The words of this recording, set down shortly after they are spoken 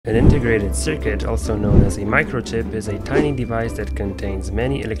An integrated circuit, also known as a microchip, is a tiny device that contains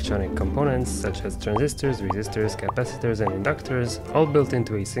many electronic components such as transistors, resistors, capacitors, and inductors, all built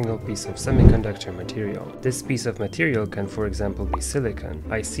into a single piece of semiconductor material. This piece of material can, for example, be silicon.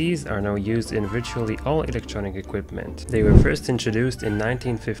 ICs are now used in virtually all electronic equipment. They were first introduced in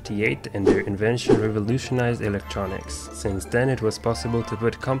 1958 and their invention revolutionized electronics. Since then, it was possible to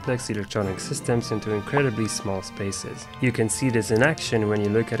put complex electronic systems into incredibly small spaces. You can see this in action when you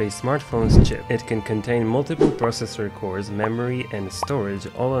look at a smartphone's chip. It can contain multiple processor cores, memory, and storage,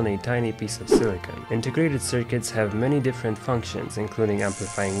 all on a tiny piece of silicon. Integrated circuits have many different functions, including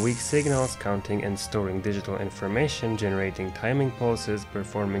amplifying weak signals, counting and storing digital information, generating timing pulses,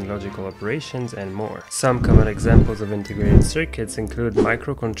 performing logical operations, and more. Some common examples of integrated circuits include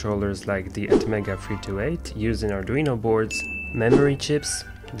microcontrollers like the Atmega 328 used in Arduino boards, memory chips,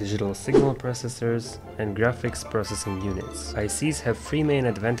 digital signal processors, and graphics processing units. ICs have three main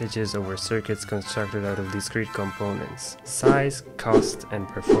advantages over circuits constructed out of discrete components: size, cost, and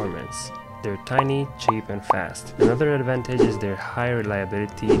performance. They're tiny, cheap, and fast. Another advantage is their high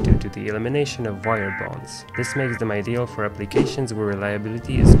reliability due to the elimination of wire bonds. This makes them ideal for applications where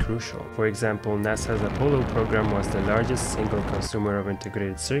reliability is crucial. For example, NASA's Apollo program was the largest single consumer of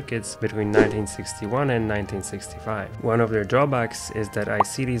integrated circuits between 1961 and 1965. One of their drawbacks is that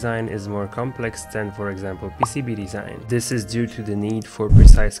IC design is more complex than, for example, PCB design. This is due to the need for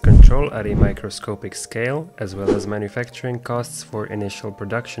precise control at a microscopic scale, as well as manufacturing costs for initial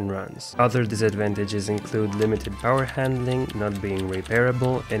production runs. Other disadvantages include limited power handling, not being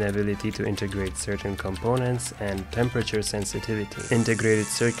repairable, inability to integrate certain components, and temperature sensitivity. Integrated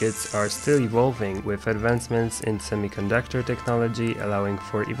circuits are still evolving, with advancements in semiconductor technology allowing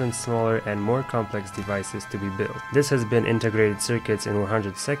for even smaller and more complex devices to be built. This has been Integrated Circuits in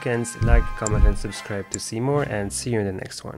 100 Seconds. Like, comment, and subscribe to see more, and see you in the next one.